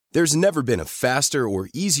There's never been a faster or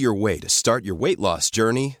easier way to start your weight loss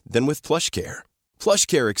journey than with PlushCare.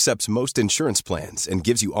 PlushCare accepts most insurance plans and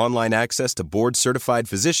gives you online access to board-certified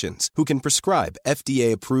physicians who can prescribe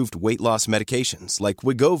FDA-approved weight loss medications like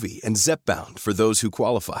Wegovy and Zepbound for those who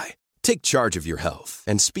qualify. Take charge of your health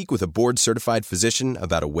and speak with a board-certified physician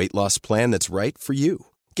about a weight loss plan that's right for you.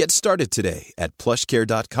 Get started today at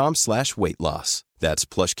plushcare.com/weight-loss. That's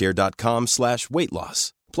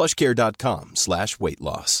plushcare.com/weight-loss.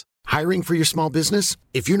 plushcare.com/weight-loss. Hiring for your small business?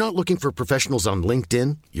 If you're not looking for professionals on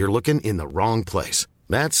LinkedIn, you're looking in the wrong place.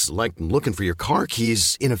 That's like looking for your car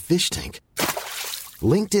keys in a fish tank.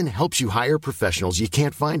 LinkedIn helps you hire professionals you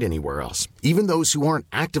can't find anywhere else, even those who aren't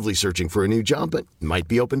actively searching for a new job but might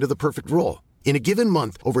be open to the perfect role. In a given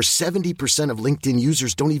month, over 70% of LinkedIn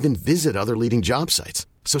users don't even visit other leading job sites.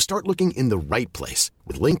 So start looking in the right place.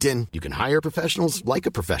 With LinkedIn, you can hire professionals like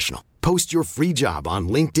a professional. Post your free job on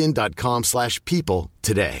linkedin.com/people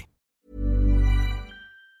today.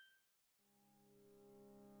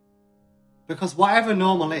 Because whatever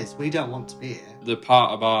normal is, we don't want to be here. The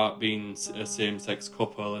part about being a same-sex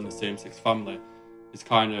couple and a same-sex family is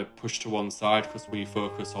kind of pushed to one side because we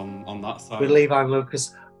focus on that side. With Levi and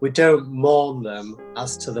Lucas, we don't mourn them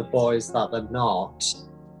as to the boys that they're not.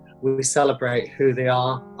 We celebrate who they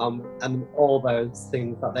are and all those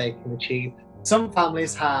things that they can achieve. Some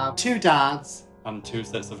families have 2 dads And 2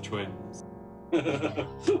 sets of twins.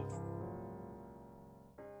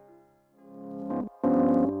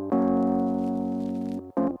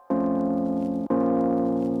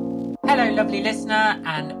 Hello, lovely listener,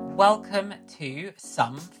 and welcome to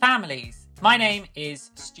Some Families. My name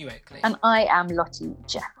is Stu Oakley. And I am Lottie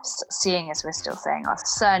Jeffs, seeing as we're still saying our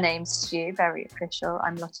surname, Stu, very official.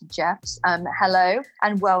 I'm Lottie Jeffs. Hello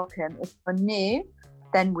and welcome. If you're new,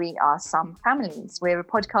 then we are Some Families. We're a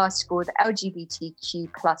podcast for the LGBTQ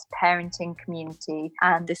plus parenting community,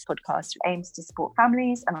 and this podcast aims to support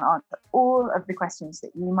families and answer all of the questions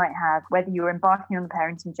that you might have, whether you're embarking on the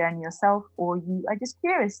parenting journey yourself or you are just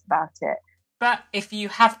curious about it. But if you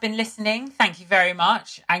have been listening, thank you very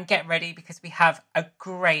much, and get ready because we have a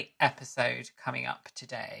great episode coming up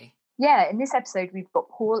today. Yeah, in this episode, we've got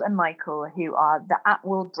Paul and Michael, who are the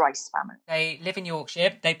Atwell Dryce family. They live in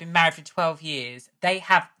Yorkshire. They've been married for 12 years. They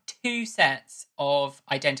have 2 sets of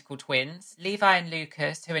identical twins, Levi and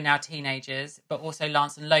Lucas, who are now teenagers, but also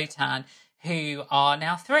Lance and Lotan, who are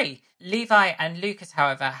now 3. Levi and Lucas,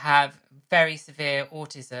 however, have very severe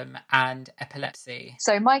autism and epilepsy.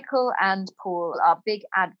 So Michael and Paul are big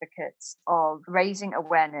advocates of raising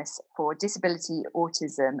awareness for disability,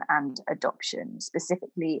 autism and adoption,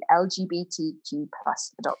 specifically LGBTQ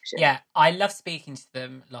plus adoption. Yeah, I love speaking to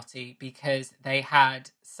them, Lottie, because they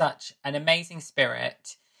had such an amazing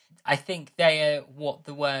spirit. I think they are what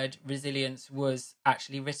the word resilience was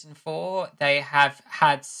actually written for. They have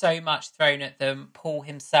had so much thrown at them. Paul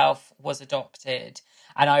himself was adopted,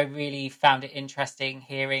 and I really found it interesting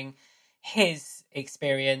hearing his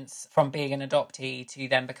experience from being an adoptee to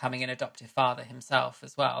then becoming an adoptive father himself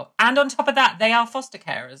as well. And on top of that, they are foster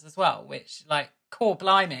carers as well, which, like, core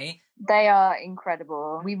blimey. They are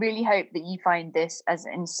incredible. We really hope that you find this as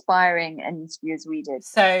inspiring an interview as we did.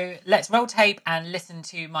 So let's roll tape and listen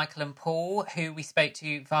to Michael and Paul, who we spoke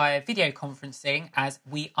to via video conferencing as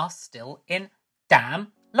we are still in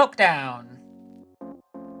damn lockdown.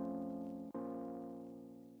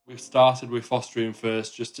 We've started with fostering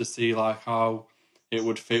first just to see like how it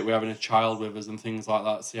would fit with having a child with us and things like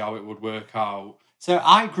that, see how it would work out. So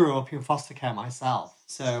I grew up in foster care myself.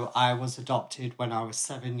 So I was adopted when I was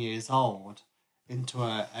 7 years old into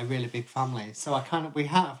a really big family. So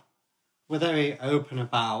we're very open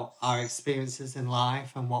about our experiences in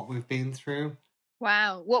life and what we've been through.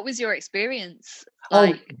 Wow. What was your experience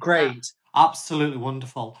like? Oh, great. Absolutely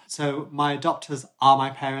wonderful. So my adopters are my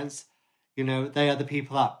parents. You know, they are the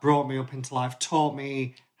people that brought me up into life, taught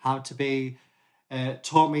me how to be,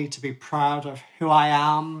 taught me to be proud of who I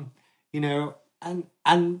am, you know,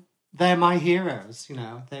 and they're my heroes, you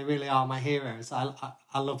know, they really are my heroes. I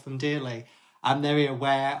love them dearly. I'm very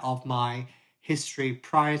aware of my history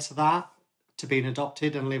prior to that, to being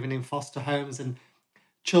adopted and living in foster homes and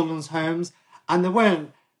children's homes. And there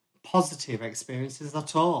weren't positive experiences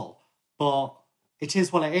at all. But it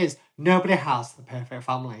is what it is. Nobody has the perfect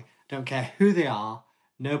family. Don't care who they are.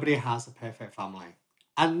 Nobody has a perfect family.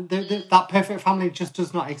 And that perfect family just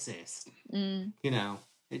does not exist. You know,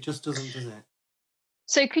 it just doesn't, does it?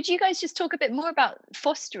 So could you guys just talk a bit more about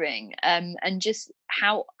fostering and just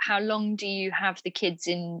how long do you have the kids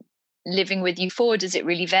in living with you for? Does it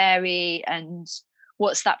really vary? And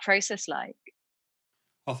what's that process like?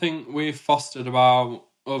 I think we've fostered about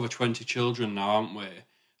over 20 children now, haven't we?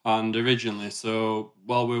 And originally, so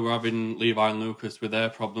while we were having Levi and Lucas with their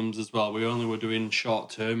problems as well, we only were doing short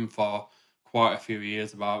term for quite a few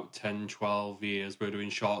years, about 10, 12 years. We were doing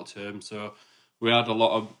short term. So we had a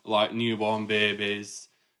lot of like newborn babies,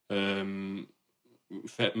 male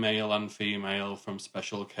and female from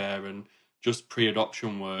special care and just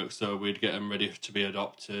pre-adoption work. So we'd get them ready to be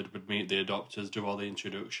adopted, we'd meet the adopters, do all the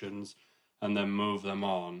introductions, and then move them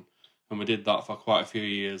on. And we did that for quite a few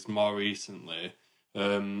years. More recently,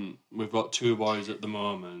 we've got 2 boys at the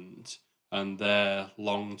moment, and they're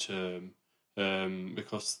long term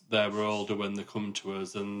because they're older when they come to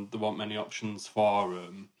us, and there weren't many options for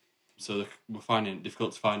them. So we're finding it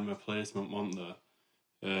difficult to find them a placement, weren't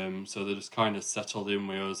they? So they just kind of settled in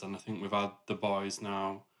with us, and I think we've had the boys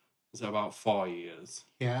now, is it about 4 years?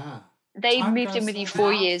 Yeah. They Time moved in goes with you so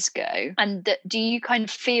 4 fast. years ago. And do you kind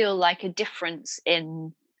of feel like a difference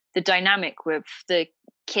in the dynamic with the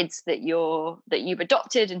kids that you've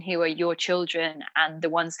adopted and who are your children, and the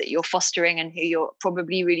ones that you're fostering and who you're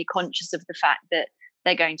probably really conscious of the fact that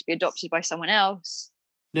they're going to be adopted by someone else?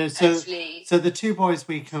 No, so Actually- the 2 boys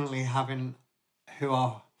we currently have who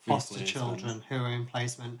are foster placement. children, who are in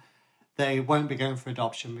placement, they won't be going for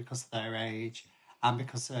adoption because of their age and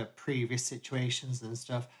because of previous situations and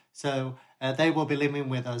stuff. So they will be living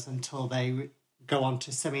with us until they go on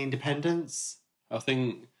to semi-independence. I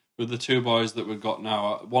think with the 2 boys that we've got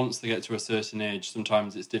now, once they get to a certain age,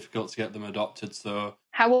 sometimes it's difficult to get them adopted. So,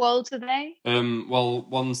 How old are they? well,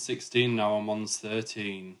 one's 16 now and one's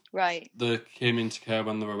 13. Right. They came into care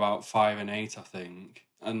when they were about 5 and 8, I think.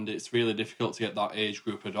 And it's really difficult to get that age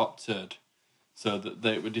group adopted. So that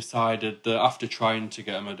they decided that after trying to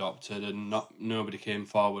get them adopted and nobody came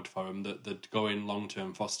forward for them, that they'd go in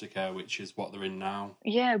long-term foster care, which is what they're in now.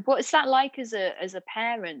 Yeah. What is that like as a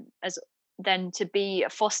parent, as then to be a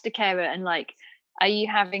foster carer, and like, are you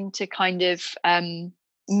having to kind of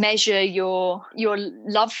measure your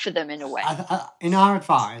love for them in a way? In our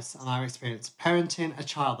advice and our experience, parenting a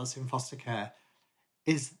child that's in foster care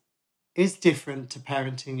is different to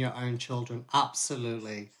parenting your own children,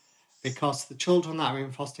 absolutely. Because the children that are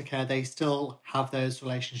in foster care, they still have those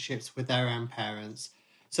relationships with their own parents.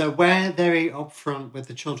 So we're very upfront with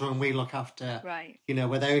the children we look after. Right. You know,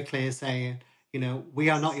 we're very clear saying, you know, we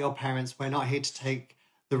are not your parents. We're not here to take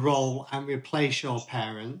the role and replace your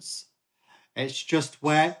parents. It's just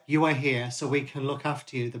where you are here so we can look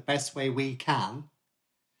after you the best way we can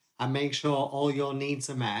and make sure all your needs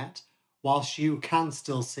are met whilst you can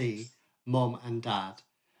still see mum and dad.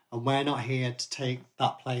 And we're not here to take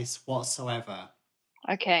that place whatsoever.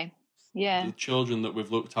 Okay. Yeah. The children that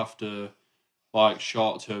we've looked after, like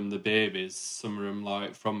short term, the babies, some of them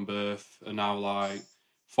like from birth are now like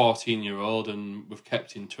 14-year-old, and we've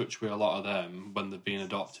kept in touch with a lot of them when they've been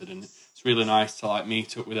adopted, and it's really nice to like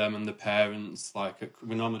meet up with them and the parents. Like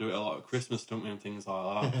we normally do it a lot at Christmas, don't we, and things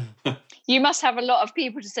like that. You must have a lot of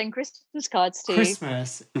people to send Christmas cards to.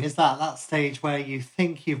 Christmas is that stage where you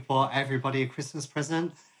think you've bought everybody a Christmas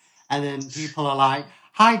present, and then people are like,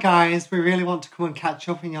 "Hi guys, we really want to come and catch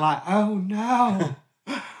up," and you're like, "Oh no."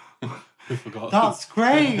 We forgot. That's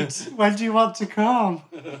great. When do you want to come?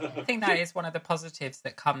 I think that is one of the positives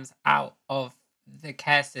that comes out of the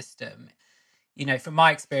care system. You know, from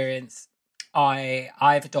my experience,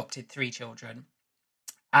 I've adopted 3 children,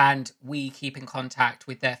 and we keep in contact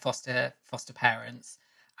with their foster parents,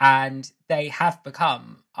 and they have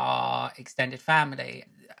become our extended family.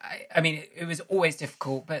 I mean, it was always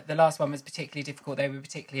difficult, but the last one was particularly difficult. They were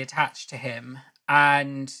particularly attached to him,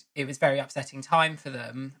 and it was very upsetting time for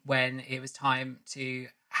them when it was time to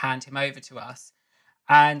hand him over to us.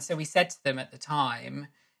 And so we said to them at the time,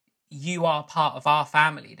 you are part of our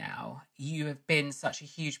family now. You have been such a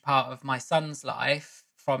huge part of my son's life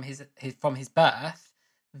from his birth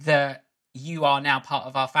that you are now part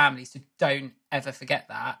of our family. So don't ever forget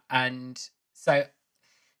that. And so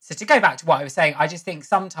to go back to what I was saying, I just think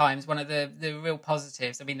sometimes one of the real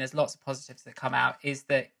positives, I mean, there's lots of positives that come out, is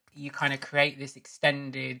that you kind of create this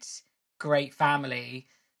extended, great family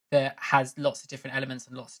that has lots of different elements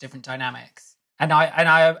and lots of different dynamics. And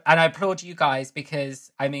I applaud you guys,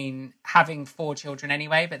 because I mean, having 4 children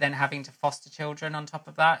anyway, but then having to foster children on top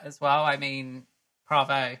of that as well. I mean,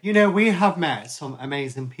 bravo. You know, we have met some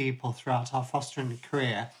amazing people throughout our fostering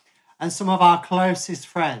career, and some of our closest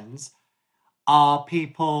friends are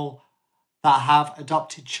people that have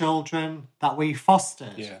adopted children that we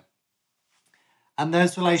fostered. Yeah. And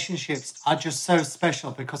those relationships are just so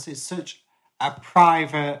special because it's such a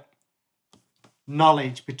private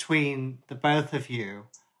knowledge between the both of you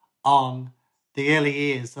on the early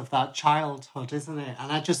years of that childhood, isn't it?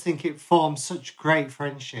 And I just think it forms such great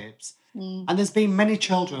friendships. And there's been many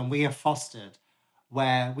children we have fostered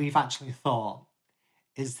where we've actually thought,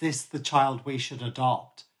 is this the child we should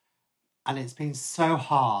adopt? And it's been so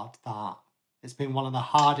hard that it's been one of the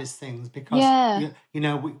hardest things because,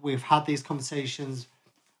 we've had these conversations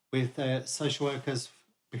with social workers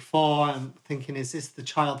before and thinking, is this the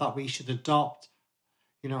child that we should adopt,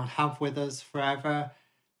 and have with us forever?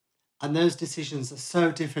 And those decisions are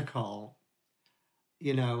so difficult,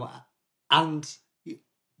 and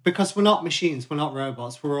because we're not machines, we're not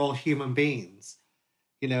robots, we're all human beings.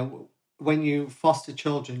 When you foster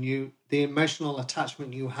children, the emotional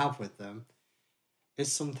attachment you have with them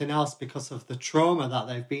is something else because of the trauma that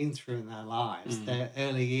they've been through in their lives, their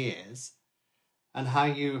early years, and how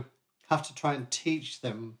you have to try and teach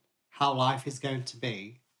them how life is going to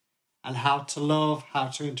be and how to love, how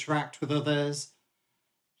to interact with others,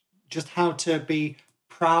 just how to be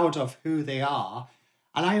proud of who they are.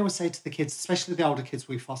 And I always say to the kids, especially the older kids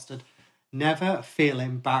we fostered, never feel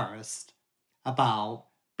embarrassed about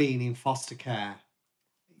being in foster care.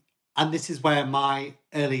 And this is where my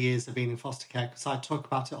early years have been in foster care, because I talk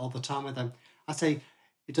about it all the time with them. I say,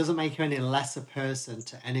 it doesn't make you any less a person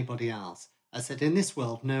to anybody else. I said, in this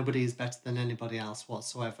world, nobody is better than anybody else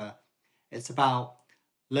whatsoever. It's about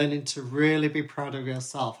learning to really be proud of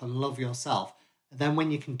yourself and love yourself. And then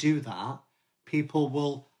when you can do that, people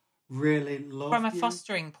will really love you. From a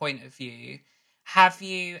fostering point of view, have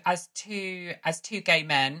you, as two gay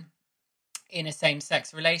men in a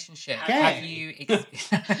same-sex relationship, have you...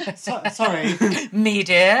 Sorry.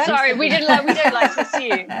 Media. Sorry, we don't like to see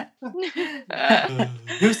you.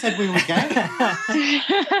 Who said we were gay?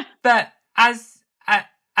 But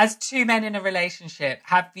as two men in a relationship,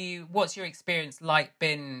 what's your experience like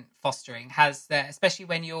been fostering? Has there, especially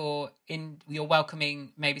when you're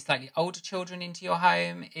welcoming maybe slightly older children into your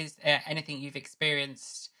home, is there anything you've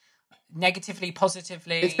experienced negatively,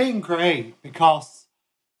 positively? It's been great because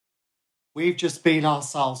we've just been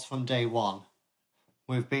ourselves from day one.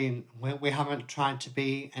 We haven't tried to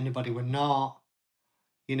be anybody we're not.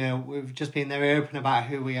 We've just been very open about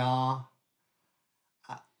who we are.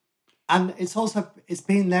 And it's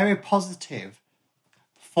been very positive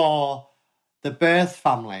for the birth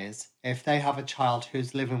families if they have a child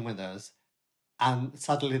who's living with us and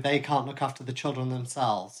sadly they can't look after the children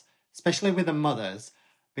themselves, especially with the mothers,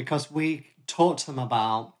 because we talk to them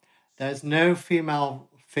about there's no female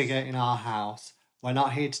figure in our house. We're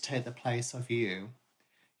not here to take the place of you.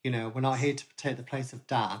 We're not here to take the place of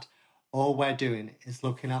dad. All we're doing is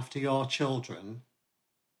looking after your children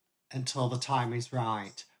until the time is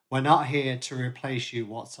right. We're not here to replace you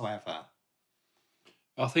whatsoever.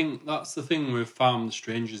 I think that's the thing with Farm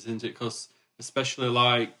Strangers, isn't it? Because especially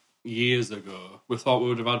like years ago, we thought we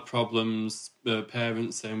would have had problems,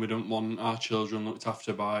 parents saying we don't want our children looked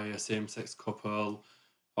after by a same-sex couple,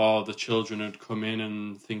 or the children would come in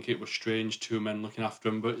and think it was strange, two men looking after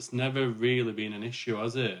them, but it's never really been an issue,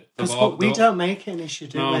 has it? Because we don't make it an issue,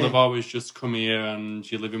 do we? No, they've always just come here and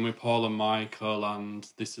you're living with Paul and Michael and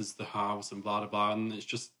this is the house and blah, blah, blah, and it's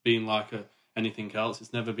just been like anything else.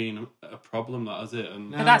 It's never been a problem, that has it?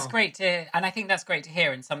 And But that's great and I think that's great to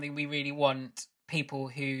hear, and something we really want people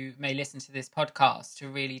who may listen to this podcast to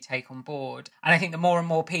really take on board. And I think the more and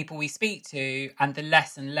more people we speak to, and the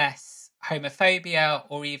less and less homophobia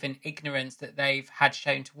or even ignorance that they've had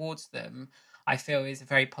shown towards them, I feel is a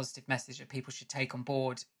very positive message that people should take on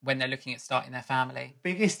board when they're looking at starting their family.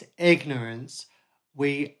 Biggest ignorance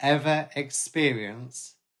we ever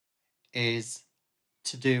experience is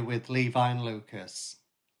to do with Levi and Lucas.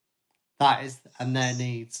 That is, and their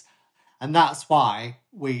needs. And that's why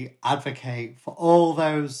we advocate for all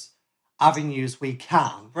those avenues we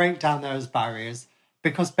can, break down those barriers,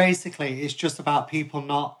 because basically it's just about people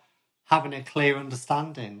not having a clear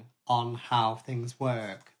understanding on how things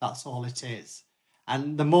work. That's all it is.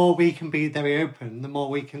 And the more we can be very open, the more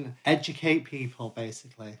we can educate people,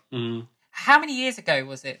 basically. Mm. How many years ago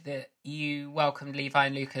was it that you welcomed Levi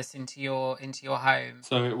and Lucas into your home?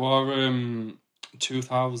 So it was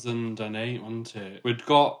 2008, wasn't it?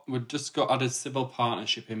 We'd just got added civil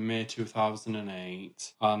partnership in May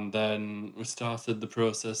 2008, and then we started the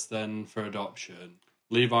process then for adoption.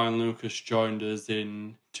 Levi and Lucas joined us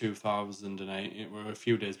in 2008. It were a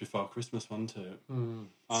few days before Christmas, wasn't it? Mm.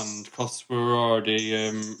 And because we were already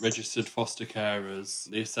registered foster carers,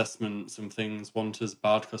 the assessments and things weren't as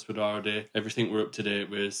bad because everything were up to date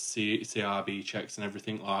with CRB checks and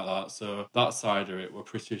everything like that. So that side of it were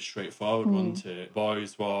pretty straightforward, wasn't it?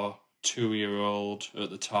 Boys were 2-year-old at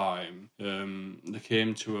the time. They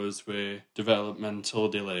came to us with developmental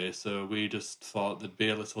delay, so we just thought they'd be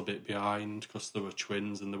a little bit behind because they were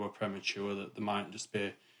twins and they were premature, that they might just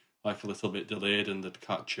be like a little bit delayed and they'd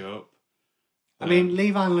catch up. I mean,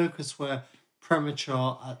 Levi and Lucas were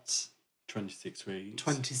premature at 26 weeks.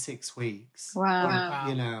 26 weeks. Wow.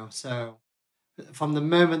 You know, so from the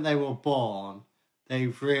moment they were born,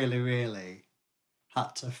 they've really, really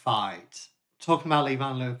had to fight. Talking about Levi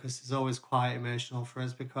and Lucas is always quite emotional for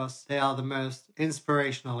us because they are the most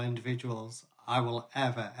inspirational individuals I will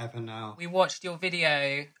ever know. We watched your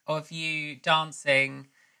video of you dancing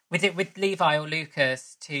with Levi or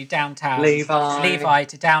Lucas to Downtown. Levi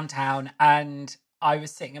to Downtown, and I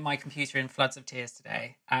was sitting at my computer in floods of tears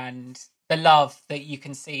today, and the love that you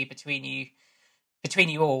can see between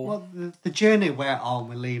you all. Well, the journey we're on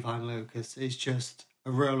with Levi and Lucas is just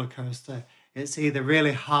a roller coaster. It's either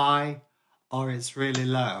really high or it's really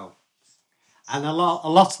low. And a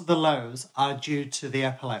lot of the lows are due to the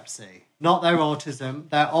epilepsy, not their autism.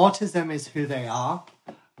 Their autism is who they are.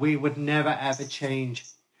 We would never ever change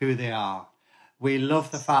who they are. We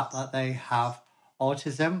love the fact that they have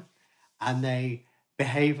autism and they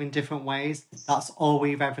behave in different ways. That's all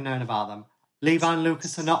we've ever known about them. Levi and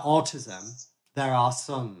Lucas are not autism. They're our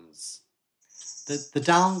sons.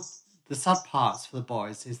 The sad parts for the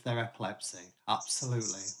boys is their epilepsy.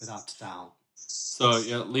 Absolutely, without a doubt. So,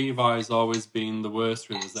 yeah, Levi's always been the worst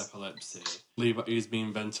with his epilepsy. He's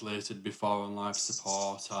been ventilated before on life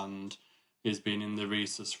support, and he's been in the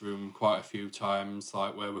resus room quite a few times,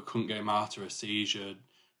 like where we couldn't get him out of a seizure,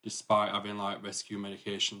 despite having like rescue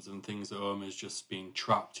medications and things at home. He's just been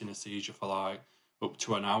trapped in a seizure for like up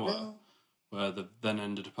to an hour, where they then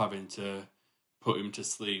ended up having to put him to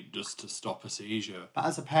sleep just to stop a seizure. But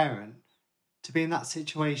as a parent, to be in that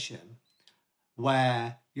situation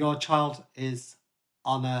where your child is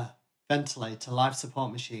on a ventilator, life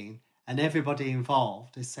support machine, and everybody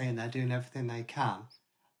involved is saying they're doing everything they can,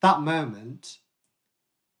 that moment,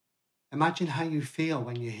 imagine how you feel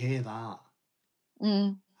when you hear that.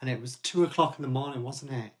 And it was 2:00 in the morning,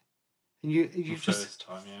 wasn't it? And you just first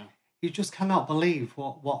time, yeah. You just cannot believe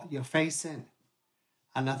what you're facing.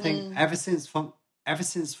 And I think ever since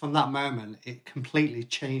from that moment, it completely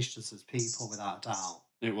changed us as people, without doubt.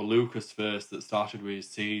 It was Lucas first that started with his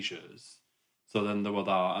seizures. So then there were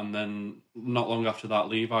that. And then not long after that,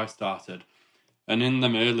 Levi started. And in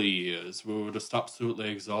them early years, we were just absolutely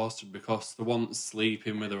exhausted because they weren't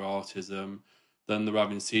sleeping with their autism. Then they were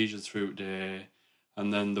having seizures through the day.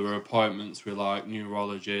 And then there were appointments with like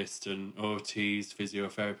neurologists and OTs,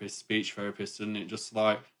 physiotherapists, speech therapists, and it just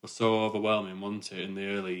like was so overwhelming, wasn't it, in the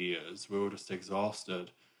early years? We were just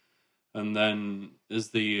exhausted. And then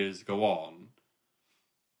as the years go on,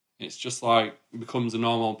 it's just like becomes a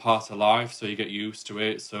normal part of life, so you get used to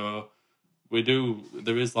it. So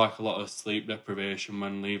there is like a lot of sleep deprivation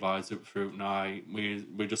when Levi's up through night.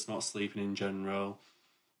 We're just not sleeping in general.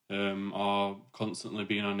 Or constantly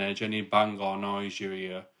being on edge. Any bang or noise you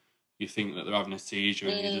hear, you think that they're having a seizure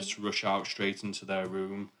and you just rush out straight into their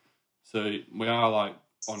room. So we are like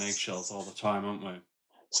on eggshells all the time, aren't we?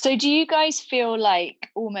 So do you guys feel like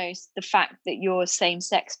almost the fact that you're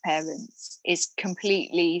same-sex parents is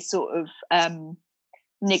completely sort of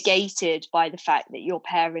negated by the fact that you're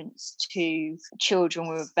parents to children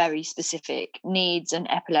with very specific needs and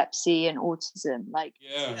epilepsy and autism?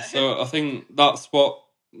 Yeah, so I think that's what,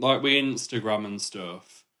 like, we Instagram and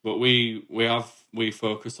stuff, but we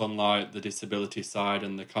focus on like the disability side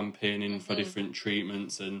and the campaigning for different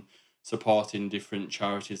treatments and supporting different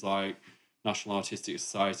charities like National Autistic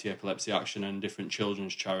Society, Epilepsy Action, and different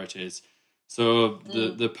children's charities. So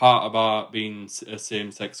the part about being a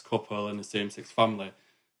same-sex couple and a same-sex family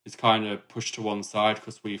is kind of pushed to one side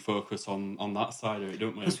because we focus on that side of it,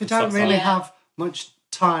 don't we? Because we don't really have much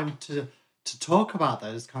time to talk about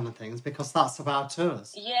those kind of things because that's about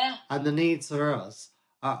us. Yeah. And the needs of us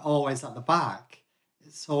are always at the back.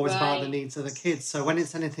 It's always about the needs of the kids. So when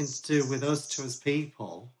it's anything to do with us two as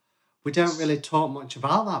people, we don't really talk much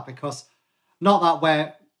about that because not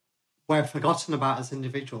that we're forgotten about as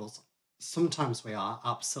individuals. Sometimes we are,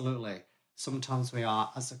 absolutely. Sometimes we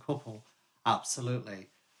are as a couple, absolutely.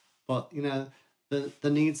 But, you know, the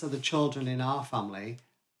needs of the children in our family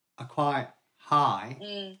are quite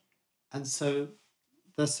high. And so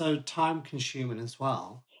they're so time-consuming as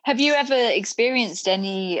well. Have you ever experienced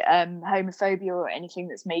any homophobia or anything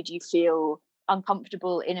that's made you feel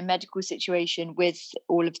uncomfortable in a medical situation with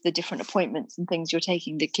all of the different appointments and things you're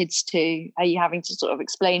taking the kids to? Are you having to sort of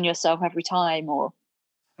explain yourself every time? Or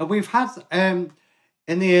we've had, in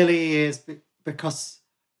the early years, because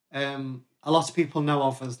a lot of people know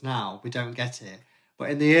of us now, we don't get it. But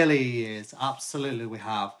in the early years, absolutely we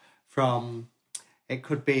have. From... It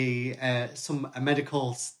could be a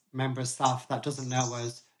medical member of staff that doesn't know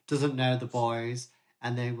us, doesn't know the boys,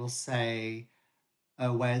 and they will say,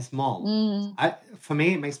 "Oh, where's Mom?" For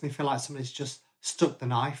me, it makes me feel like somebody's just stuck the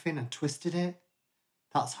knife in and twisted it.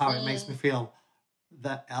 That's how it makes me feel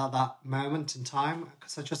at that moment in time.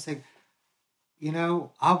 Because I just think, you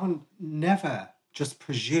know, I would never just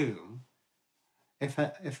presume if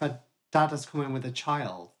a dad has come in with a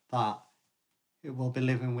child that it will be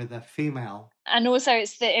living with a female. And also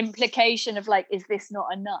it's the implication of like, is this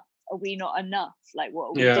not enough? Are we not enough? Like, what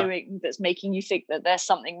are we doing that's making you think that there's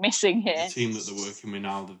something missing here? The team that they're working with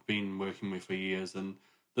now, they've been working with for years, and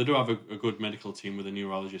they do have a good medical team with a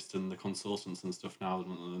neurologist and the consultants and stuff now.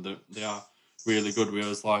 They are really good. We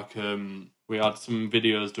had some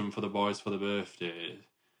videos done for the boys for the birthday.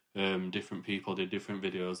 Different people did different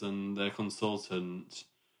videos, and their consultant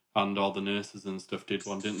and all the nurses and stuff did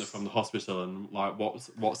one, didn't they, from the hospital, and like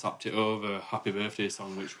WhatsApped it over happy birthday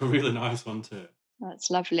song, which were really nice, wasn't it?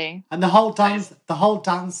 That's lovely. And the whole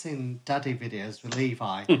dancing daddy videos with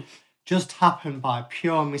Levi just happened by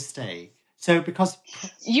pure mistake. So because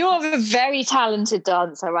you're a very talented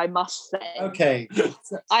dancer, I must say. Okay.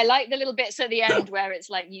 I like the little bits at the end where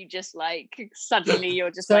it's like you just like suddenly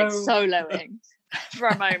you're just like soloing for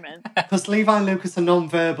a moment. Because Levi and Lucas are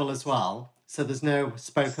non-verbal as well, so there's no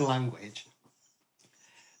spoken language.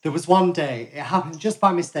 There was one day, it happened just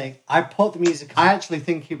by mistake. I put the music, I actually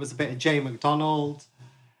think it was a bit of Jay McDonald.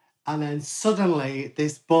 And then suddenly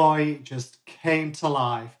this boy just came to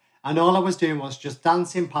life. And all I was doing was just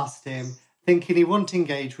dancing past him, thinking he wouldn't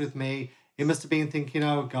engage with me. He must have been thinking,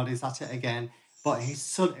 oh God, he's at it again. But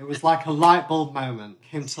it was like a light bulb moment,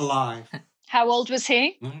 came to life. How old was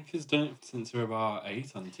he? I think he's done it since we were about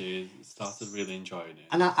 8, and he started really enjoying it.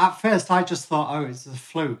 And at first I just thought, oh, it's a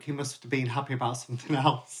fluke. He must have been happy about something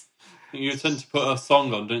else. You tend to put a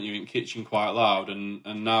song on, don't you, in kitchen quite loud, and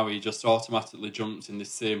now he just automatically jumps in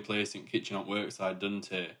this same place in kitchen at workside, doesn't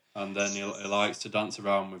he? And then he likes to dance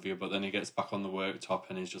around with you, but then he gets back on the worktop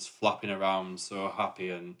and he's just flapping around so happy,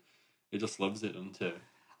 and he just loves it, doesn't he?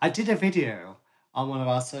 I did a video on one of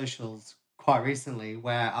our socials quite recently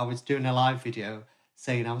where I was doing a live video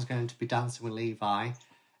saying I was going to be dancing with Levi.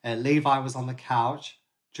 Levi was on the couch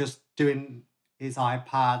just doing his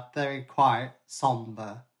iPad, very quiet,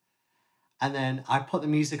 somber. And then I put the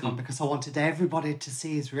music on because I wanted everybody to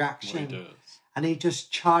see his reaction. Well, he does. And he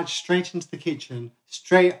just charged straight into the kitchen,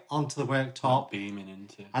 straight onto the worktop. Beaming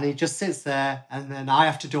into. And he just sits there, and then I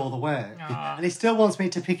have to do all the work. Aww. And he still wants me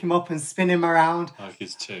to pick him up and spin him around. Like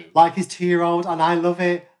he's 2. Like his 2-year-old, and I love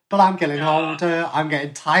it. But I'm getting older, I'm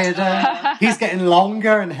getting tireder. He's getting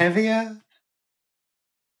longer and heavier.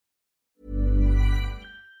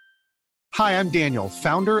 Hi, I'm Daniel,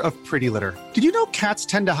 founder of Pretty Litter. Did you know cats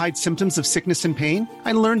tend to hide symptoms of sickness and pain?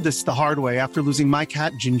 I learned this the hard way after losing my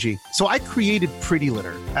cat, Gingy. So I created Pretty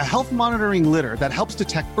Litter, a health monitoring litter that helps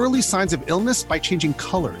detect early signs of illness by changing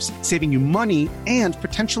colors, saving you money and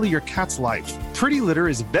potentially your cat's life. Pretty Litter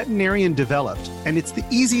is veterinarian developed, and it's the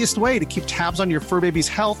easiest way to keep tabs on your fur baby's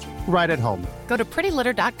health right at home. Go to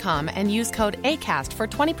prettylitter.com and use code ACAST for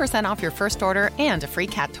 20% off your first order and a free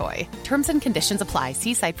cat toy. Terms and conditions apply.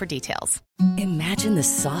 See site for details. Imagine the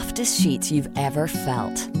softest sheets you've ever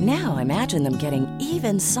felt. Now imagine them getting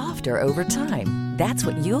even softer over time. That's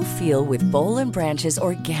what you'll feel with Boll & Branch's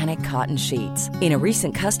organic cotton sheets. In a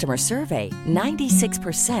recent customer survey,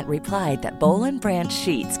 96% replied that Boll & Branch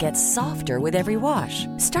sheets get softer with every wash.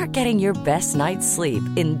 Start getting your best night's sleep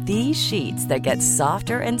in these sheets that get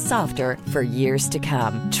softer and softer for years to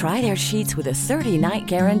come. Try their sheets with a 30-night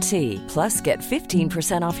guarantee. Plus, get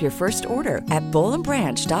 15% off your first order at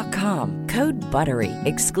bollandbranch.com. Code BUTTERY.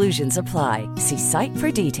 Exclusions apply. See site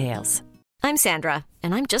for details. I'm Sandra,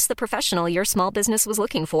 and I'm just the professional your small business was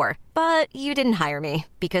looking for. But you didn't hire me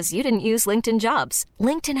because you didn't use LinkedIn Jobs.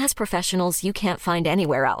 LinkedIn has professionals you can't find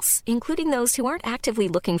anywhere else, including those who aren't actively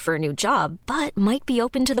looking for a new job, but might be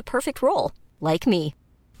open to the perfect role, like me.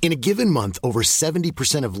 In a given month, over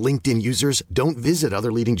 70% of LinkedIn users don't visit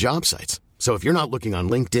other leading job sites. So if you're not looking on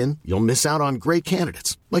LinkedIn, you'll miss out on great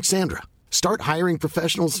candidates like Sandra. Start hiring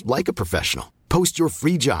professionals like a professional. Post your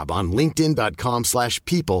free job on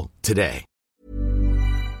linkedin.com/people today.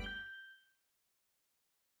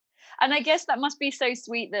 And I guess that must be so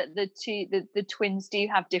sweet that the twins do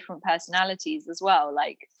have different personalities as well.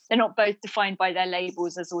 Like, they're not both defined by their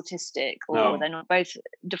labels as autistic, or they're not both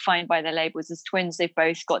defined by their labels as twins. They've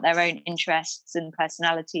both got their own interests and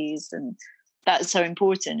personalities, and that's so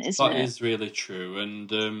important, isn't it? That is really true.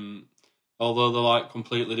 And although they're like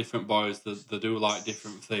completely different boys, they do like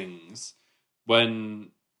different things. When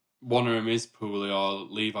one of them is poorly or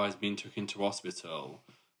Levi's been took into hospital,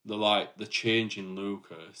 the change in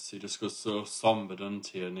Lucas, he just goes so somber, doesn't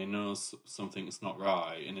he? And he knows something's not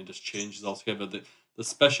right, and he just changes altogether. The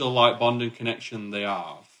special bonding connection they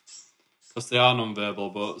have because they are non-verbal,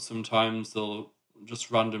 but sometimes they'll just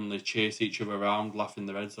randomly chase each other around, laughing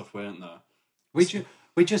their heads off, weren't they?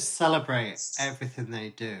 We just celebrate everything they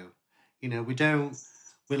do. You know,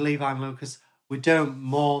 with Levi and Lucas, we don't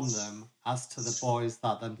mourn them as to the boys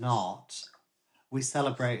that they're not. We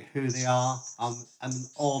celebrate who they are and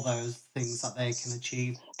all those things that they can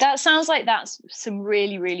achieve. That sounds like that's some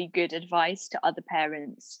really, really good advice to other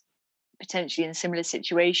parents, potentially in a similar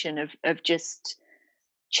situation, of just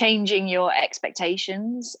changing your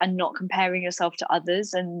expectations and not comparing yourself to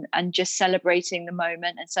others, and just celebrating the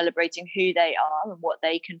moment and celebrating who they are and what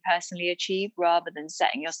they can personally achieve, rather than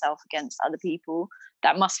setting yourself against other people.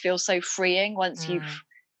 That must feel so freeing once you've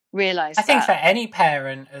realised I think for any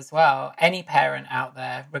parent as well, any parent out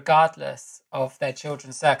there, regardless of their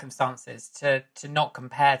children's circumstances, to not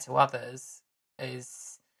compare to others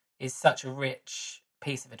is such a rich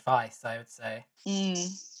piece of advice, I would say.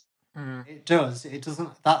 It does. It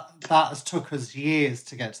doesn't. That has took us years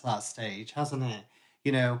to get to that stage, hasn't it?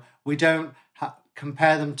 You know, we don't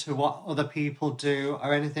compare them to what other people do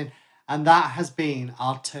or anything, and that has been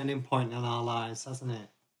our turning point in our lives, hasn't it?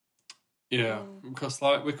 Yeah, because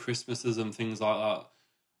like with Christmases and things like that,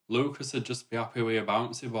 Lucas would just be happy with a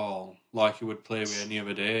bouncy ball, like he would play with any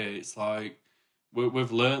other day. It's like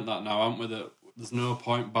we've learnt that now, haven't we? That there's no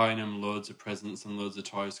point buying him loads of presents and loads of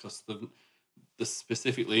toys because they're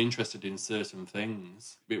specifically interested in certain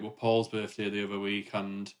things. It was Paul's birthday the other week,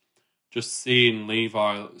 and just seeing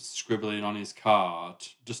Levi scribbling on his card,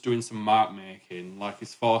 just doing some mark making, like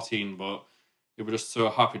he's 14, but he was just so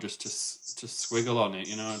happy just to squiggle on it,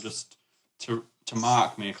 you know, just to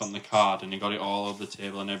mark make on the card, and he got it all over the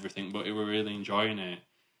table and everything, but he were really enjoying it.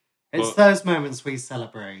 It's those moments we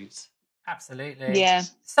celebrate. Absolutely. Yeah.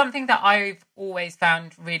 Something that I've always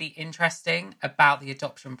found really interesting about the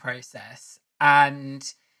adoption process,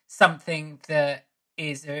 and something that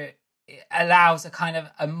allows a kind of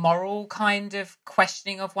a moral kind of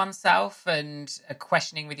questioning of oneself, and a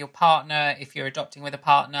questioning with your partner if you're adopting with a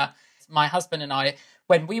partner. My husband and I,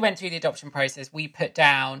 when we went through the adoption process, we put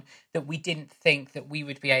down that we didn't think that we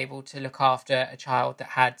would be able to look after a child that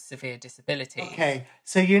had severe disability. Okay,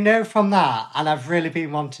 so you know from that, and I've really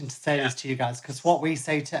been wanting to say this to you guys, because what we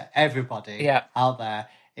say to everybody out there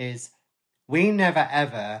is we never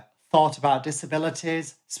ever thought about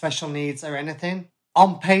disabilities, special needs or anything.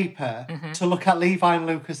 On paper, to look at Levi and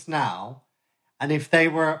Lucas now, and if they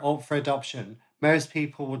were up for adoption, most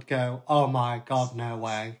people would go, oh my God, no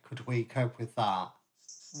way could we cope with that.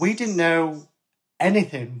 We didn't know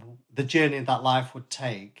anything, the journey that life would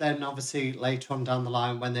take. Then obviously later on down the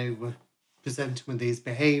line, when they were presenting with these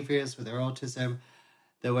behaviours, with their autism,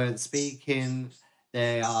 they weren't speaking,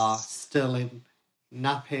 they are still in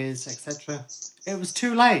nappies, etc. It was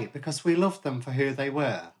too late because we loved them for who they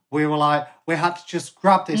were. We were like, we had to just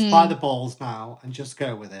grab this by the balls now and just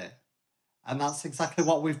go with it. And that's exactly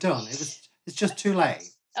what we've done. It's just too late.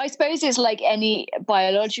 I suppose it's like any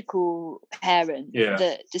biological parent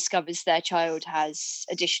that discovers their child has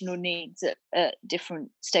additional needs at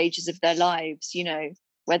different stages of their lives, you know,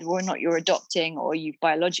 whether or not you're adopting or you've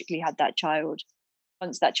biologically had that child.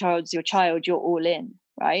 Once that child's your child, you're all in,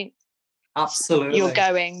 right? Absolutely. You're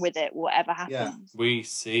going with it, whatever happens. Yeah. We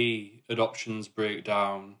see adoptions break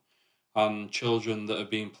down, and children that are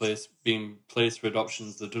being placed for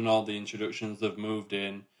adoptions, they've done all the introductions, they've moved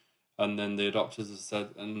in, and then the adopters have said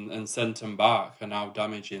and sent them back, and how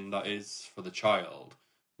damaging that is for the child.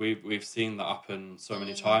 We've seen that happen so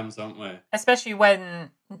many times, haven't we? Especially when,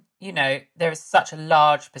 you know, there is such a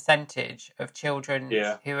large percentage of children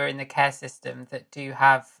who are in the care system that do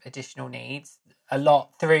have additional needs, a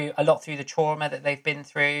lot through the trauma that they've been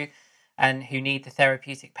through, and who need the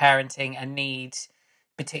therapeutic parenting and need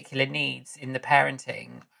particular needs in the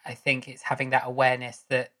parenting. I think it's having that awareness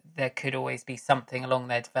that there could always be something along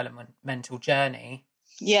their developmental journey.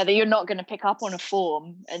 Yeah, that you're not going to pick up on a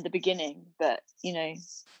form at the beginning, but, you know,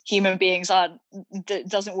 human beings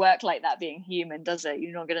doesn't work like that, being human, does it?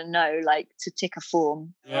 You're not going to know, like, to tick a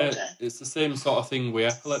form. Yeah, it's the same sort of thing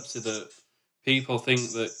with epilepsy, that people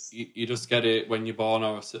think that you just get it when you're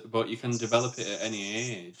born, but you can develop it at any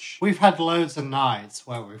age. We've had loads of nights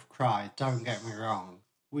where we've cried, don't get me wrong.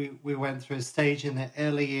 We went through a stage in the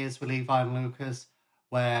early years with Levi and Lucas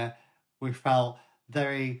where we felt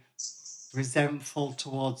very resentful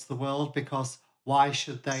towards the world, because why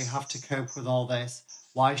should they have to cope with all this?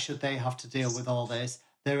 Why should they have to deal with all this?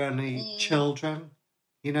 They're only children,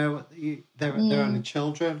 you know. They're only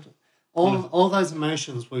children. All those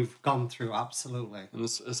emotions we've gone through, absolutely. And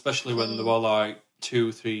especially when they were like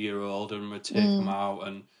 2-3 year old, and we'd take them out,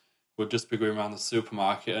 and we'd just be going around the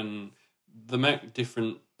supermarket, and they make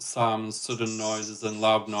different sounds, sudden noises and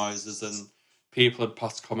loud noises, and people had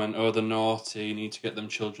passed comment, oh, they're naughty, you need to get them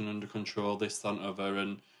children under control, this, that, and other,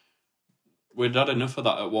 and we'd had enough of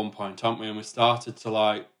that at one point, hadn't we? And we started to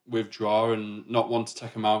like withdraw and not want to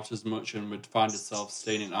take them out as much, and we'd find ourselves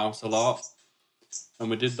staying in the house a lot. And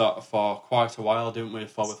we did that for quite a while, didn't we?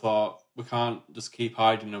 For we thought we can't just keep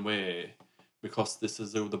hiding away because this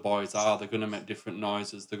is who the boys are. They're going to make different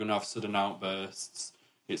noises. They're going to have sudden outbursts.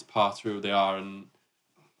 It's part of who they are. And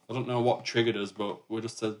I don't know what triggered us, but we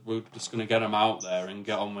just said we're just going to get them out there and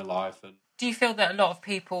get on with life. And do you feel that a lot of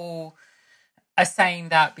people are saying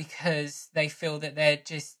that because they feel that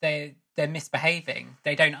they're misbehaving?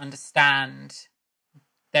 They don't understand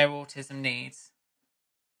their autism needs?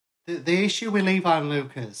 The issue with Levi and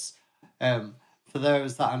Lucas, for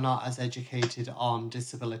those that are not as educated on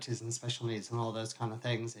disabilities and special needs and all those kind of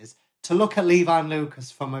things, is to look at Levi and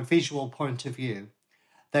Lucas from a visual point of view.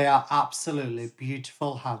 They are absolutely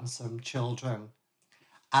beautiful, handsome children.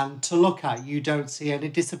 And to look at, you don't see any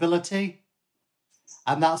disability.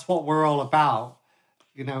 And that's what we're all about.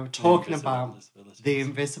 You know, talking about the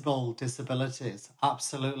invisible disabilities.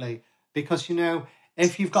 Absolutely. Because, you know,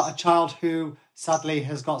 if you've got a child who sadly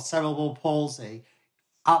has got cerebral palsy,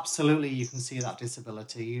 absolutely you can see that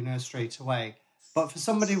disability, you know, straight away. But for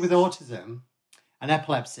somebody with autism and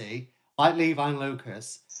epilepsy, like Levi and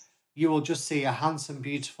Lucas, you will just see a handsome,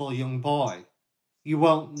 beautiful young boy. You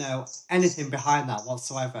won't know anything behind that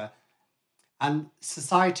whatsoever. And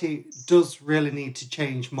society does really need to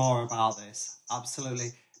change more about this.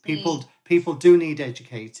 Absolutely. People do need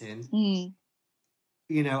educating.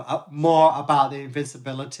 You know, more about the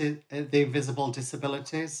invisible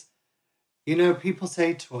disabilities. You know, people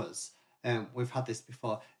say to us, we've had this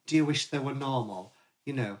before, do you wish they were normal?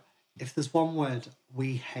 You know, if there's one word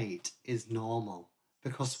we hate is normal.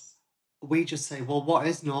 Because we just say, well, what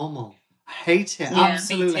is normal? I hate it.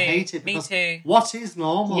 Absolutely hate it. Me too. What is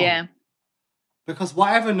normal? Yeah. Because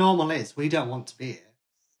whatever normal is, we don't want to be it.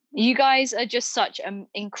 You guys are just such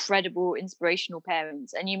incredible, inspirational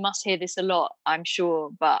parents, and you must hear this a lot, I'm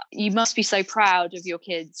sure, but you must be so proud of your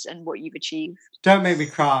kids and what you've achieved. Don't make me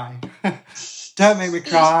cry. Don't make me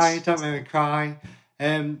cry. Don't make me cry.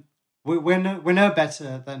 We're no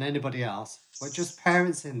better than anybody else. We're just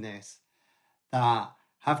parents in this that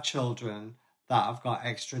have children that have got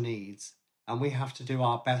extra needs, and we have to do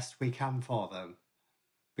our best we can for them,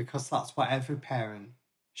 because that's what every parent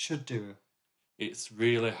should do. It's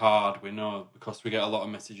really hard, we know, because we get a lot of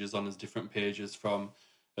messages on his different pages from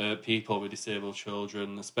people with disabled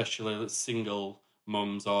children, especially single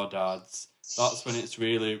mums or dads. That's when it's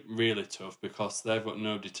really, really tough, because they've got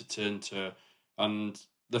nobody to turn to. And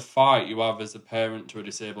the fight you have as a parent to a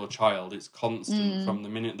disabled child, it's constant. From the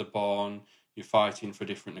minute they're born, you're fighting for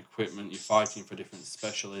different equipment, you're fighting for different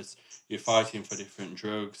specialists, you're fighting for different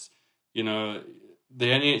drugs. You know, the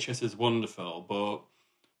NHS is wonderful, but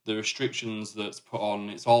the restrictions that's put on,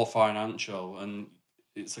 it's all financial, and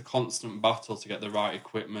it's a constant battle to get the right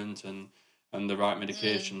equipment and the right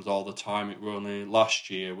medications all the time. It were only last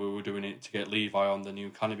year we were doing it to get Levi on the new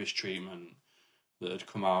cannabis treatment that had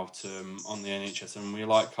come out on the NHS, and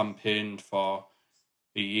we campaigned for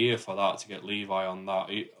a year for that, to get Levi on that.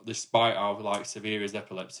 Despite how severe his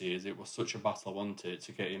epilepsy is, it was such a battle, wasn't it,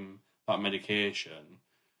 to get him that medication,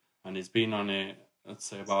 and he's been on it, I'd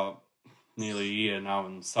say, about nearly a year now,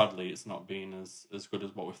 and sadly it's not been as good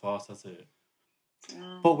as what we thought, has it?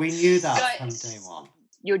 But we knew that from day one.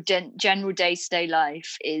 Your general day-to-day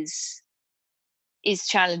life is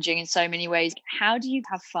challenging in so many ways. How do you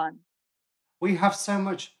have fun? We have so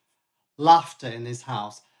much laughter in this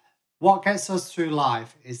house. What gets us through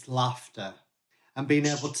life is laughter, and being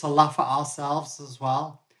able to laugh at ourselves as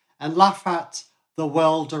well, and laugh at the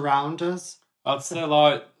world around us. I'd say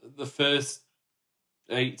the first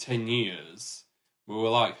 8-10 years, we were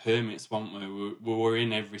like hermits, weren't we? We were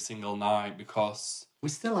in every single night, because we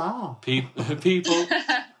still are.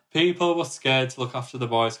 People were scared to look after the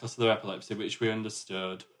boys because of their epilepsy, which we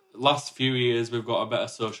understood. Last few years, we've got a better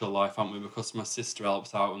social life, haven't we? Because my sister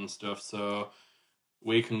helps out and stuff, so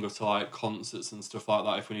we can go to concerts and stuff like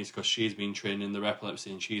that if we need to, because she's been trained in their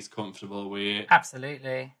epilepsy and she's comfortable with it.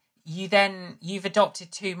 Absolutely. You've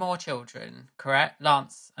adopted 2 more children, correct?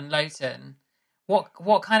 Lance and Lowton.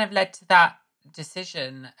 What kind of led to that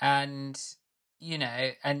decision, and you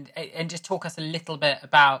know, and just talk us a little bit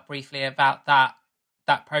briefly about that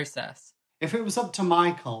process? If it was up to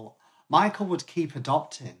Michael would keep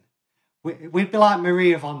adopting. We'd be like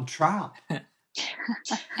Maria von Trapp.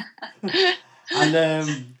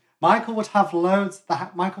 And Michael would have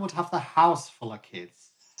Michael would have the house full of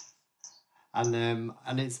kids. And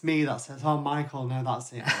it's me that says, "Oh, Michael, no,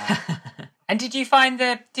 that's it." And did you find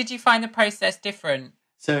the process different?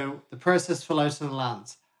 So the process for Lowton and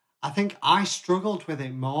Lance, I think I struggled with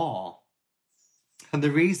it more. And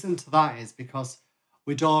the reason to that is because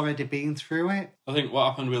we'd already been through it. I think what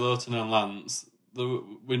happened with Lowton and Lance,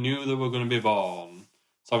 we knew they were going to be born.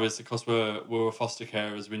 So obviously, because we were foster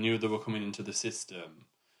carers, we knew they were coming into the system.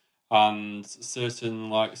 And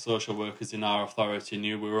certain social workers in our authority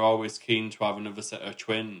knew we were always keen to have another set of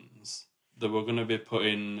twins. They were going to be put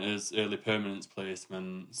in as early permanence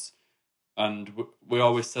placements. And we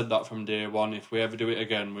always said that from day one, if we ever do it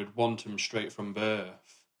again, we'd want them straight from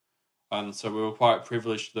birth. And so we were quite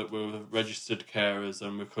privileged that we were registered carers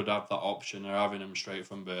and we could have that option of having them straight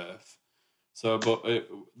from birth. So, but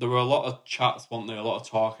there were a lot of chats, weren't there? A lot of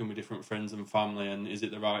talking with different friends and family, and is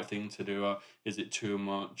it the right thing to do, or is it too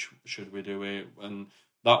much? Should we do it? And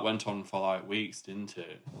that went on for weeks, didn't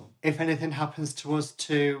it? If anything happens to us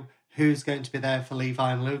too, who's going to be there for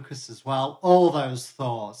Levi and Lucas as well? All those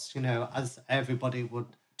thoughts, as everybody would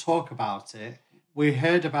talk about it. We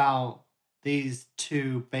heard about these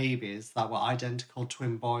two babies that were identical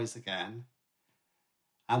twin boys again.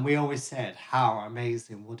 And we always said, how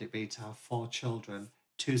amazing would it be to have 4 children,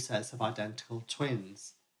 2 sets of identical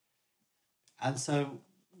twins? And so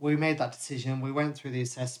we made that decision. We went through the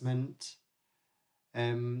assessment.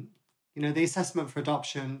 The assessment for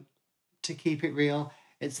adoption, to keep it real,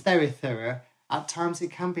 it's very thorough. At times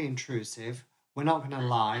it can be intrusive. We're not going to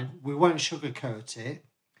lie. We won't sugarcoat it.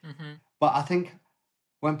 Mm-hmm. But I think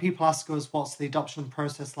when people ask us what's the adoption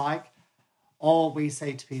process like, all we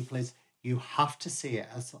say to people is, you have to see it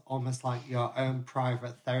as almost like your own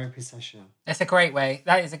private therapy session. That's a great way.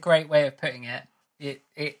 That is a great way of putting it.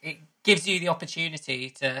 It gives you the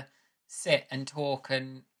opportunity to sit and talk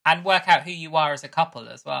and work out who you are as a couple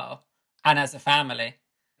as well, and as a family.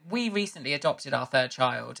 We recently adopted our 3rd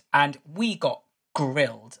child, and we got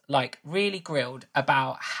grilled, really grilled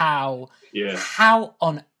about how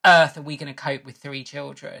on earth are we going to cope with 3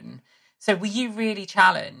 children? So were you really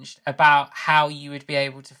challenged about how you would be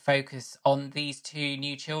able to focus on these 2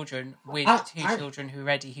 new children with children who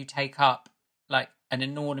take up an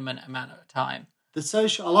inordinate amount of time? A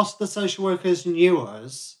lot of the social workers knew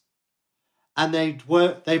us, and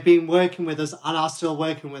they've been working with us and are still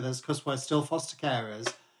working with us because we're still foster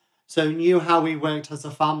carers, so knew how we worked as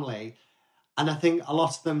a family. And I think a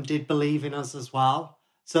lot of them did believe in us as well.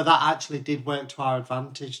 So that actually did work to our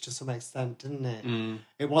advantage to some extent, didn't it? Mm.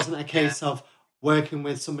 It wasn't a case of working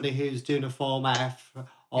with somebody who's doing a Form F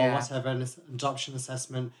or whatever, an adoption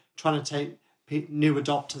assessment, trying to take new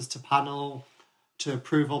adopters to panel, to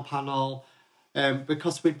approval panel,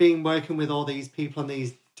 because we'd been working with all these people in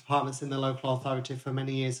these departments in the local authority for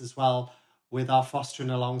many years as well, with our fostering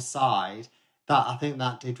alongside. I think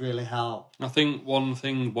that did really help. I think one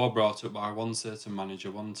thing was brought up by one certain manager,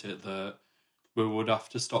 wasn't it, that we would have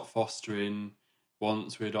to stop fostering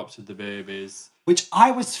once we adopted the babies. Which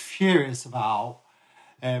I was furious about,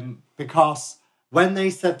 because when they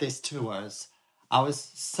said this to us, I was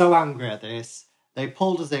so angry at this. They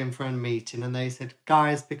pulled us in for a meeting and they said,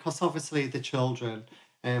 guys, because obviously the children,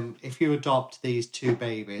 if you adopt these 2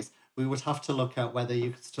 babies, we would have to look at whether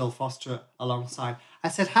you could still foster alongside. I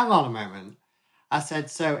said, hang on a moment. I said,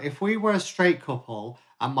 so if we were a straight couple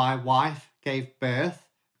and my wife gave birth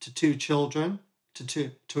to 2 children,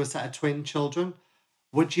 to a set of twin children,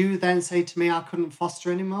 would you then say to me I couldn't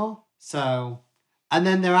foster anymore? So, and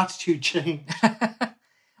then their attitude changed.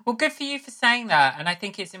 Well, good for you for saying that, and I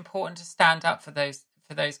think it's important to stand up for those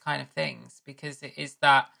kind of things, because it is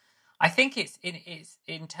that I think it's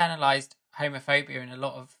internalized homophobia in a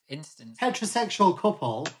lot of instances. Heterosexual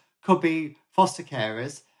couple could be foster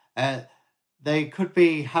carers. They could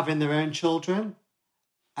be having their own children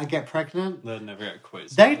and get pregnant. They'd never get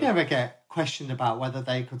quizzed. They'd never get questioned about whether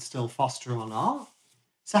they could still foster or not.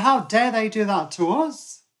 So how dare they do that to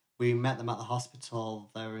us? We met them at the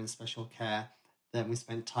hospital. They were in special care. Then we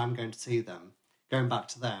spent time going to see them, going back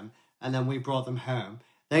to them. And then we brought them home.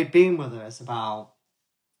 They'd been with us about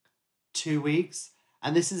 2 weeks.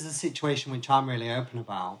 And this is a situation which I'm really open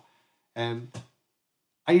about.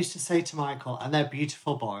 I used to say to Michael, and they're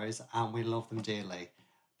beautiful boys and we love them dearly.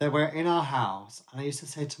 They were in our house, and I used to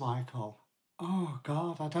say to Michael, oh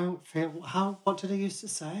God, I don't feel... What did I used to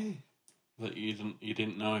say? That you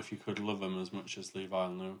didn't know if you could love them as much as Levi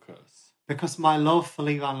and Lucas. Because my love for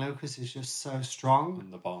Levi and Lucas is just so strong.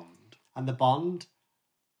 And the bond.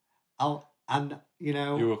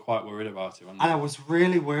 You were quite worried about it, weren't you? And I was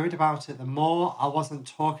really worried about it. The more I wasn't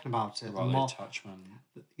talking about it, about the more attachment.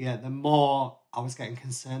 Yeah, the more I was getting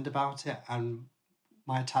concerned about it. And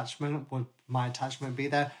my attachment? Would my attachment be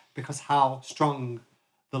there? Because how strong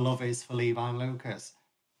the love is for Levi and Lucas.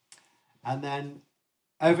 And then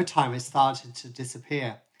over time, it started to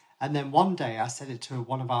disappear. And then one day I said it to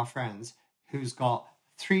one of our friends who's got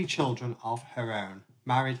 3 children of her own,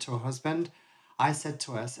 married to a husband. I said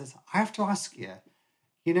to her, I have to ask you,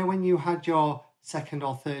 you know, when you had your second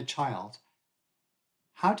or third child,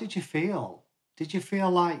 how did you feel? Did you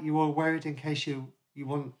feel like you were worried in case you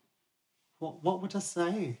wouldn't... What would I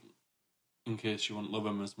say? In case you wouldn't love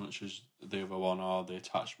him as much as the other one, or the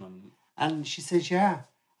attachment. And she says, yeah.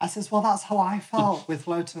 I says, well, that's how I felt with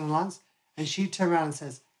Lowton and Lance. And she turned around and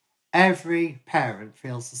says, every parent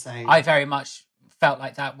feels the same. I very much felt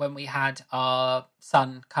like that when we had our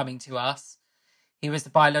son coming to us. He was the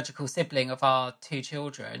biological sibling of our 2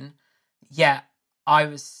 children. Yet I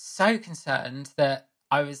was so concerned that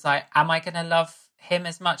I was like, am I going to love him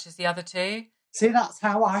as much as the other 2? See, that's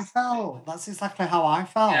how I felt. That's exactly how I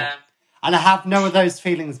felt. Yeah. And I have none of those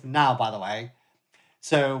feelings now, by the way.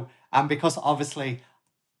 So, and because obviously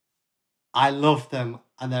I love them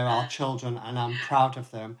and they're our children and I'm proud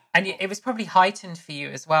of them. And it was probably heightened for you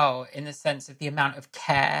as well, in the sense of the amount of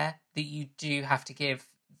care that you do have to give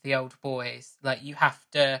the old boys. Like, you have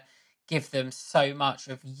to give them so much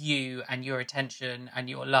of you and your attention and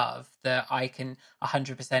your love that I can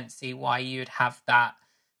 100% see why you'd have that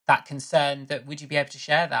concern. That would you be able to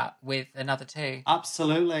share that with another 2?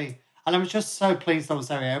 Absolutely. And I was just so pleased I was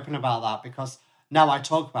very open about that, because now I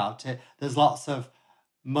talk about it, there's lots of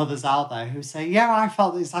mothers out there who say, yeah, I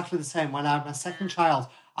felt exactly the same when I had my second child.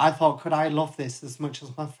 I thought, could I love this as much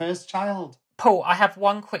as my first child? Paul, I have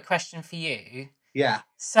one quick question for you. Yeah.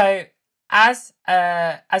 So, as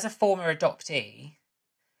a former adoptee,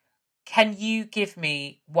 can you give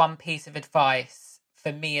me one piece of advice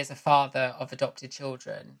for me as a father of adopted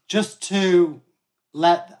children? Just to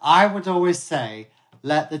I would always say,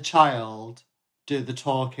 let the child do the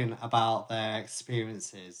talking about their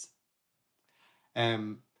experiences.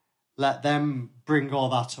 Let them bring all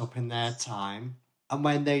that up in their time. And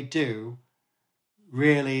when they do,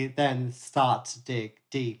 really then start to dig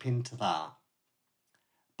deep into that.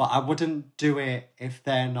 But I wouldn't do it if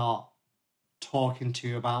they're not talking to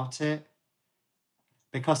you about it.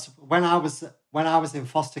 Because when I was in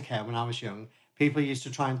foster care, when I was young, people used to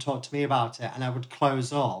try and talk to me about it and I would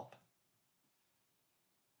close up.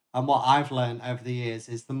 And what I've learned over the years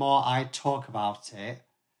is the more I talk about it,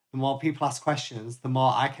 the more people ask questions, the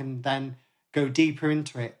more I can then go deeper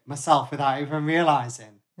into it myself without even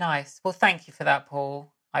realising. Nice. Well, thank you for that,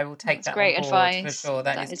 Paul. I will take that great on board advice. for sure.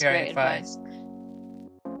 That is great advice.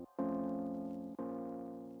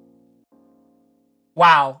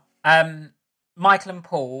 Wow. Michael and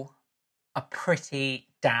Paul are pretty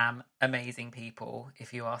damn amazing people,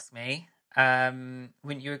 if you ask me.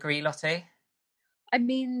 Wouldn't you agree, Lottie? I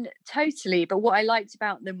mean, totally. But what I liked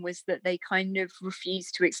about them was that they kind of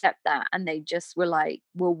refused to accept that. And they just were like,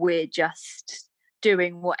 well, we're just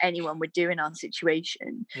doing what anyone would do in our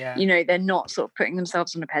situation. Yeah. You know, they're not sort of putting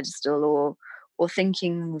themselves on a pedestal or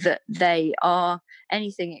thinking that they are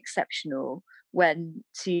anything exceptional, when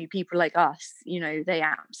to people like us, you know, they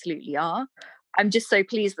absolutely are. I'm just so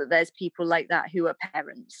pleased that there's people like that who are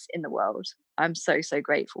parents in the world. I'm so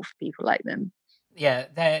grateful for people like them. Yeah,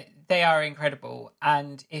 they are incredible.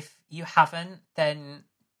 And if you haven't, then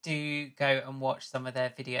do go and watch some of their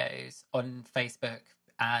videos on Facebook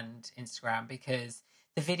and Instagram, because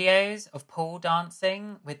the videos of Paul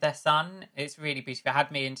dancing with their son, it's really beautiful. It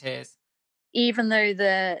had me in tears. Even though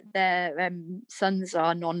their sons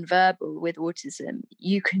are non-verbal with autism,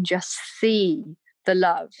 you can just see the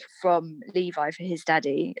love from Levi for his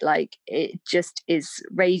daddy. Like, it just is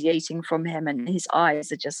radiating from him, and his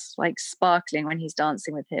eyes are just like sparkling when he's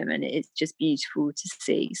dancing with him, and it's just beautiful to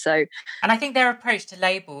see. So, and I think their approach to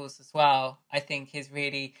labels as well, I think, is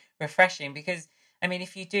really refreshing, because I mean,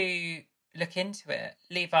 if you do look into it,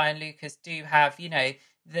 Levi and Lucas do have, you know,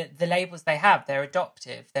 the labels they have. They're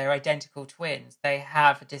adoptive, they're identical twins, they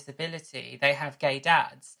have a disability, they have gay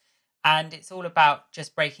dads. And it's all about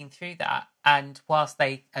just breaking through that. And whilst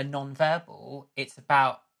they are non-verbal, it's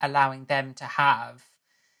about allowing them to have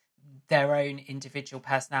their own individual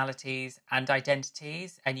personalities and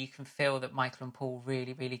identities. And you can feel that Michael and Paul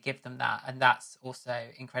really, really give them that. And that's also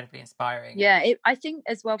incredibly inspiring. Yeah, I think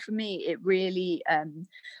as well, for me, it really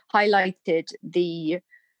highlighted the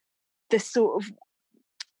sort of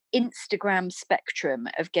Instagram spectrum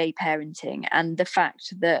of gay parenting, and the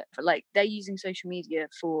fact that, like, they're using social media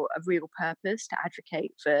for a real purpose, to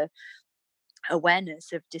advocate for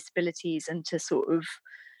awareness of disabilities and to sort of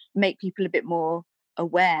make people a bit more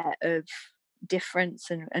aware of difference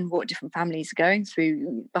and what different families are going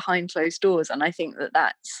through behind closed doors. And I think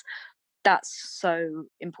that's so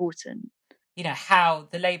important. You know, how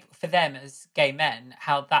the label for them as gay men,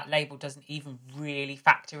 how that label doesn't even really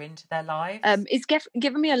factor into their lives. It's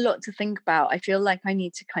given me a lot to think about. I feel like I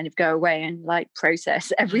need to kind of go away and like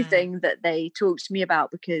process everything that they talk to me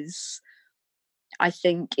about, because I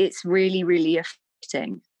think it's really, really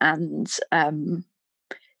affecting and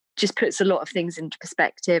just puts a lot of things into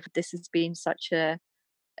perspective. This has been such a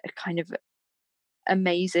kind of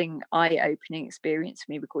amazing eye-opening experience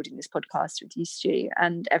for me recording this podcast with you, Stu,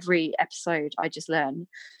 and every episode I just learn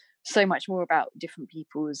so much more about different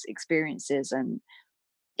people's experiences, and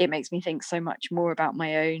it makes me think so much more about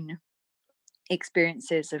my own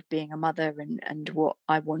experiences of being a mother and what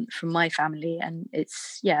I want from my family. And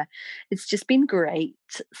it's just been great.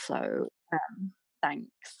 So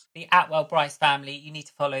thanks. The Atwell Bryce family, you need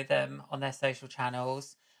to follow them on their social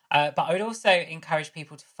channels. But I would also encourage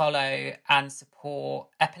people to follow and support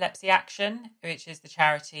Epilepsy Action, which is the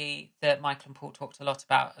charity that Michael and Paul talked a lot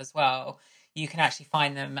about as well. You can actually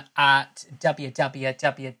find them at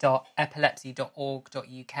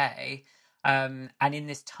www.epilepsy.org.uk. And in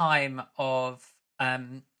this time of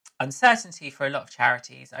uncertainty for a lot of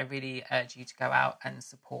charities, I really urge you to go out and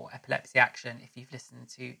support Epilepsy Action if you've listened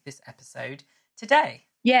to this episode today.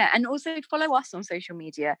 Yeah, and also follow us on social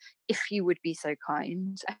media if you would be so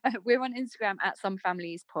kind. We're on Instagram at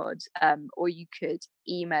somefamiliespod, or you could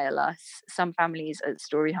email us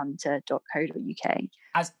somefamilies@storyhunter.co.uk.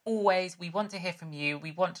 As always, we want to hear from you.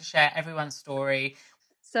 We want to share everyone's story.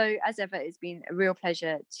 So as ever, it's been a real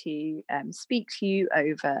pleasure to speak to you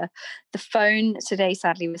over the phone today.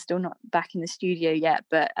 Sadly, we're still not back in the studio yet,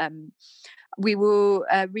 but we will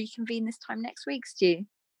reconvene this time next week, Stu.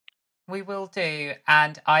 We will do,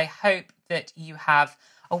 and I hope that you have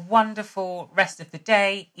a wonderful rest of the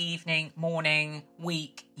day, evening, morning,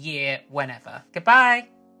 week, year, whenever. Goodbye.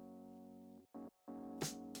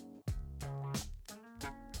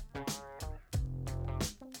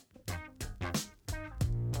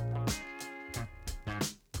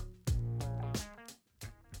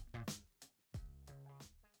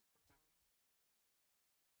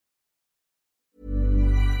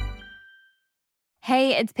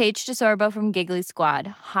 Hey, it's Paige DeSorbo from Giggly Squad.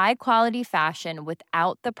 High quality fashion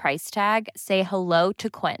without the price tag. Say hello to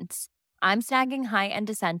Quince. I'm snagging high-end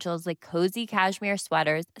essentials like cozy cashmere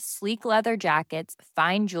sweaters, sleek leather jackets,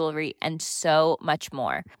 fine jewelry, and so much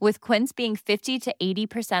more. With Quince being 50 to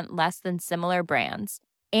 80% less than similar brands.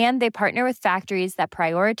 And they partner with factories that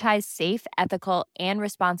prioritize safe, ethical, and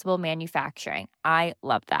responsible manufacturing. I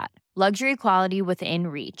love that. Luxury quality within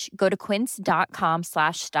reach. Go to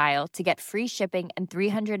quince.com/style to get free shipping and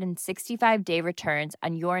 365-day returns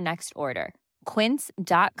on your next order.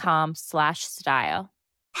 Quince.com/style.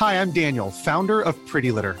 Hi, I'm Daniel, founder of Pretty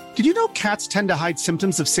Litter. Did you know cats tend to hide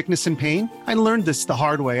symptoms of sickness and pain? I learned this the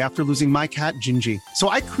hard way after losing my cat, Gingy. So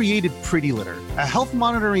I created Pretty Litter, a health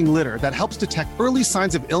monitoring litter that helps detect early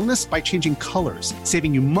signs of illness by changing colors,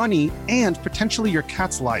 saving you money and potentially your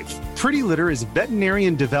cat's life. Pretty Litter is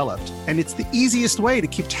veterinarian developed, and it's the easiest way to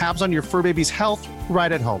keep tabs on your fur baby's health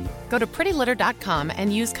right at home. Go to prettylitter.com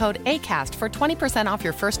and use code ACAST for 20% off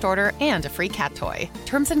your first order and a free cat toy.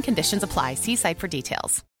 Terms and conditions apply. See site for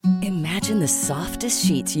details. Imagine the softest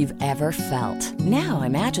sheets you've ever felt. Now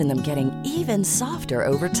imagine them getting even softer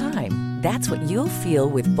over time. That's what you'll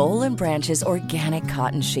feel with Boll & Branch's organic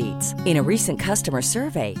cotton sheets. In a recent customer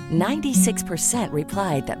survey, 96%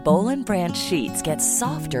 replied that Boll & Branch sheets get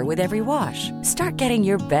softer with every wash. Start getting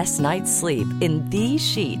your best night's sleep in these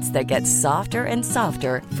sheets that get softer and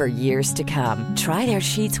softer for years to come. Try their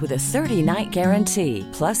sheets with a 30-night guarantee.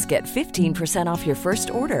 Plus, get 15% off your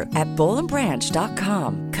first order at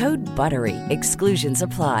bollandbranch.com. Code BUTTERY. Exclusions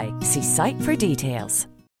apply. See site for details.